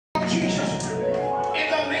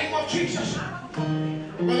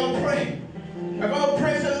We're going to pray. We're going to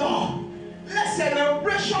praise the Lord. Let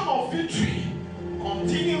celebration of victory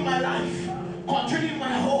continue in my life, continue in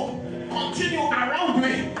my home, continue around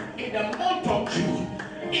me in the month of June.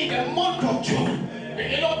 In the month of June,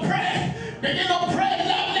 begin to pray. Begin to pray.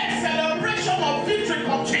 Let celebration of victory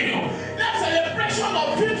continue. Let celebration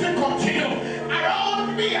of victory continue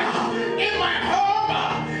around me, in my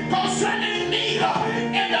home, concerning me,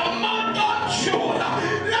 in the month of June.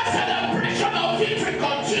 Let celebration of victory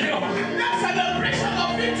continue. Let celebration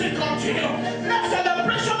of victory continue. Let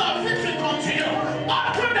celebration of victory continue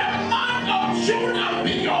unto the month of June and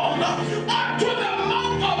beyond. Unto the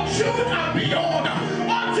month of June and beyond.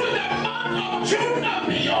 Unto the month of June and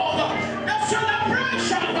beyond. The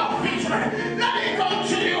celebration of victory. Let it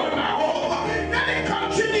continue in my home. Let it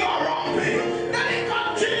continue around me. Let it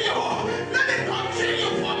continue. Let it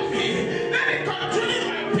continue for me. Let it continue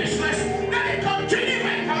my business. Let it continue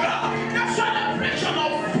my career. The celebration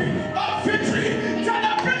of victory.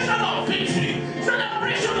 Celebration of victory.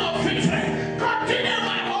 Celebration of victory. Continue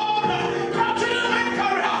my home. Continue my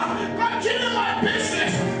career. Continue my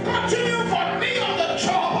business. Continue for me on the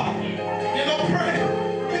job. Begin to pray.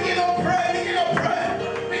 Begin to pray. Begin to pray.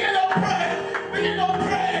 Begin to pray. Begin to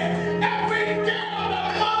pray. Every day of the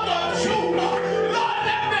month of June, Lord,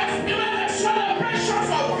 let me experience the celebrations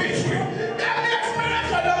of victory. Let me experience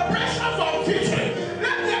celebration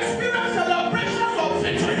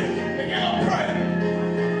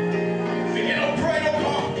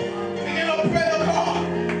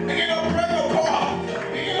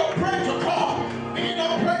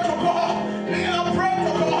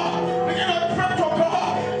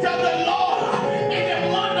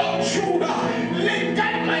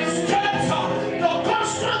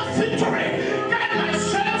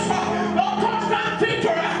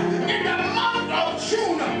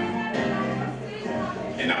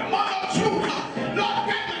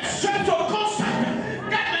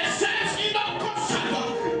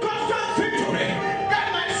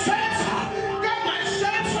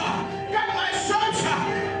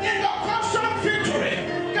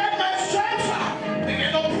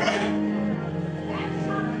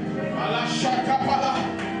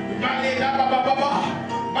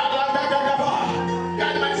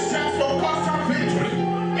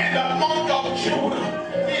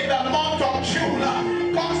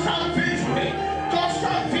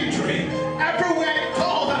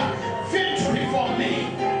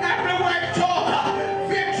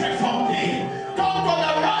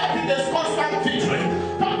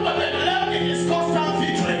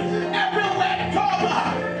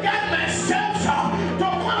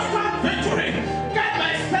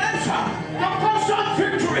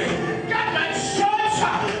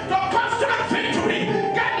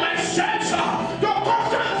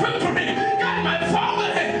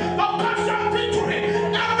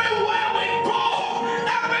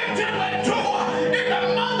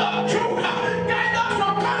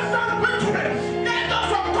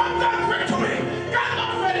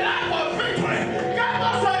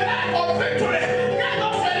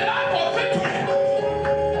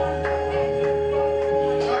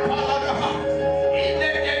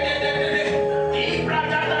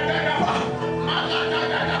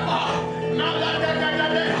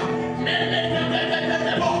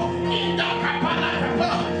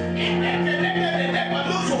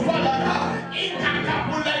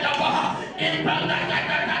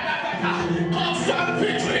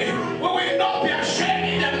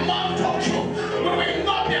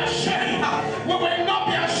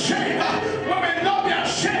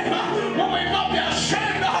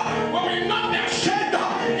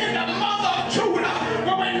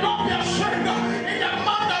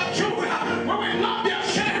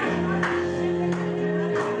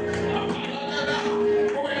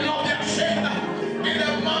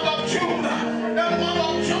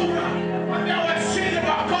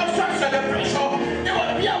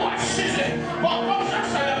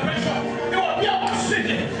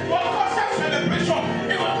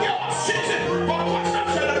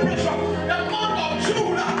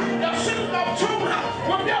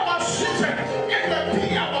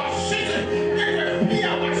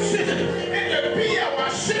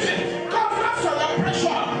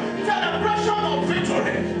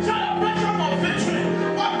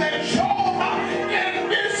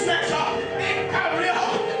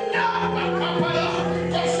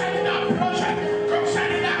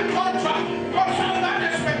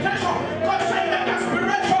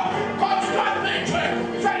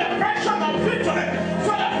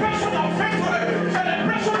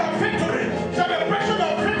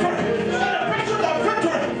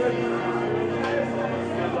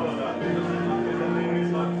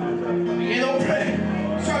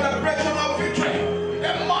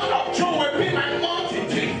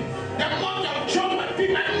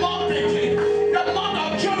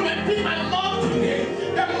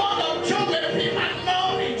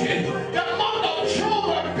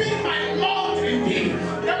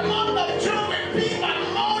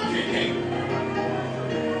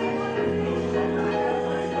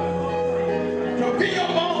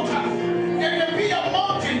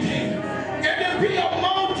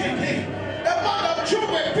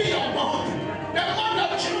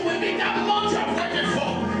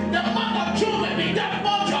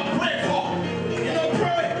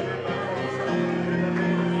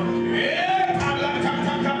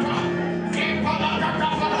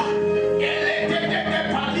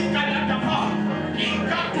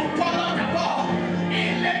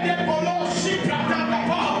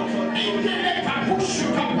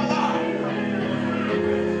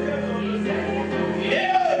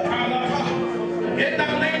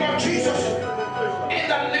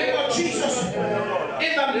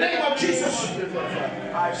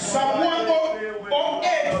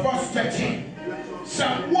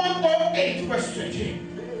verse 20.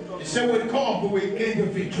 He said, with God we will gain the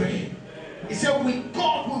victory. He said, with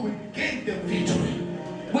God we will gain the victory.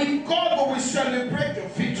 With God we will celebrate the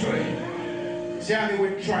victory. He said, and He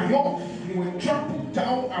will triumph. He will trample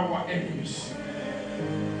down our enemies.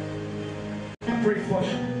 I pray for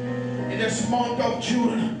you. In this month of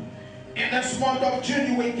June,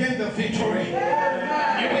 you will gain the victory.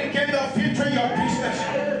 You will gain the victory in your business.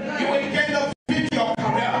 You will gain the victory in your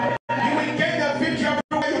career. You will gain the victory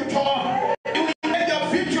everywhere you turn. You will gain the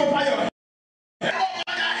victory over your health. Over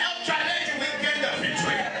that health challenge, you will gain the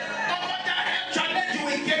victory. Over that health challenge, you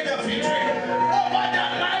will gain the victory. Over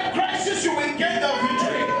that life crisis, you will gain the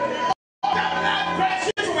victory. Over that life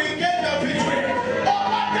crisis, you will gain the victory.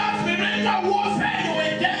 Over that spiritual warfare, you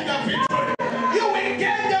will gain the victory. You will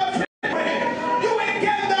gain the victory. You will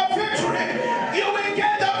gain the victory. You will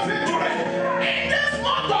gain the victory. In this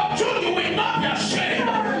month of June, you will not be ashamed.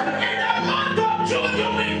 In the month of June, you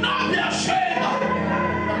will not be ashamed.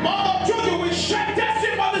 The month of June, you will share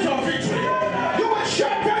testimonies of victory. You will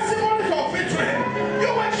share testimonies of victory.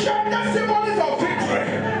 You will share testimonies of victory.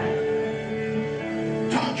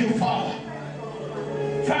 Thank you, Father.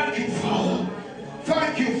 Thank you, Father.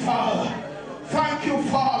 Thank you, Father. Thank you,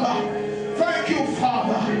 Father.